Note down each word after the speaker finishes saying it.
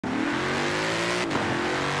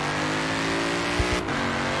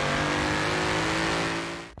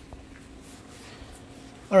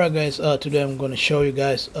Alright guys, today I'm going to show you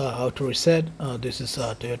guys how to reset. This is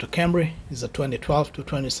Toyota Camry. It's a 2012 to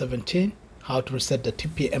 2017. How to reset the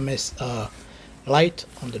Tpms light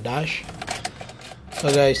on the dash.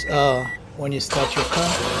 So guys, when you start your car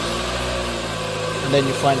and then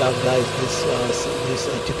you find out guys this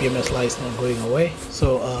Tpms light is not going away.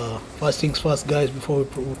 So first things first guys, before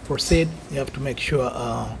we proceed, you have to make sure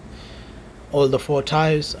all the four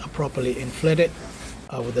tires are properly inflated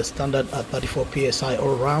with the standard 34 psi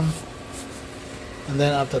all round. And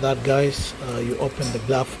then after that guys, you open the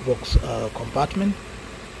glove box compartment,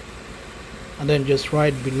 and then just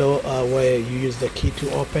right below where you use the key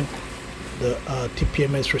to open the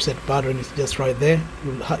Tpms reset button is just right there.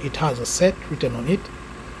 It has a set written on it.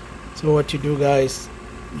 So what you do guys,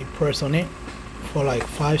 you press on it for like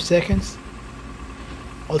 5 seconds.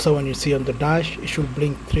 Also when you see on the dash, it should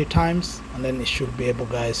blink 3 times and then it should be able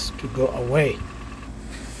guys to go away.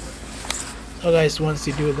 So guys, once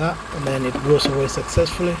you do that and then it goes away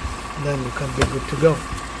successfully, and then you can be good to go.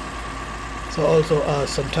 So also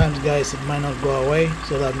sometimes guys it might not go away,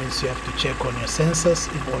 so that means you have to check on your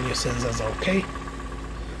sensors if all your sensors are okay.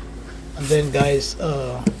 And then guys,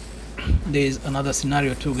 there's another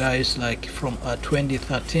scenario too guys, like from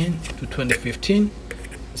 2013 to 2015,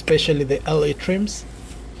 especially the LE trims.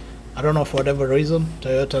 I don't know, for whatever reason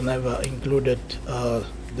Toyota never included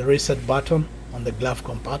the reset button on the glove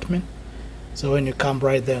compartment. So when you come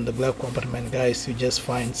right there on the glove compartment guys, you just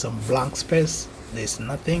find some blank space. There's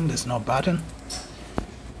nothing, there's no button.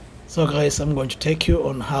 So guys, I'm going to take you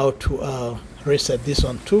on how to reset this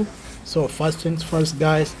one too. So first things first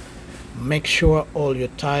guys, make sure all your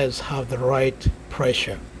tires have the right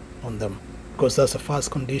pressure on them, because that's the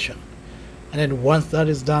first condition. And then once that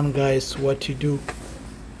is done guys, what you do,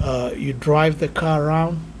 you drive the car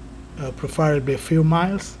around, preferably a few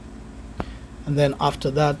miles, and then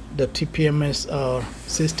after that the Tpms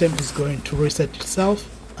system is going to reset itself,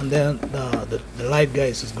 and then the light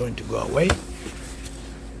guys is going to go away.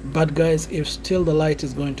 But guys, if still the light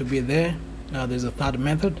is going to be there, there's a third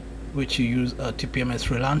method, which you use a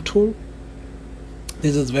Tpms relearn tool.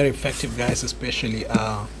 This is very effective guys, especially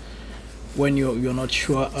when you're not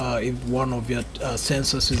sure if one of your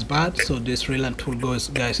sensors is bad. So this relearn tool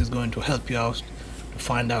guys is going to help you out to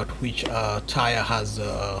find out which tire has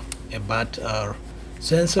a bad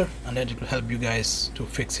sensor, and then it will help you guys to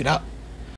fix it up.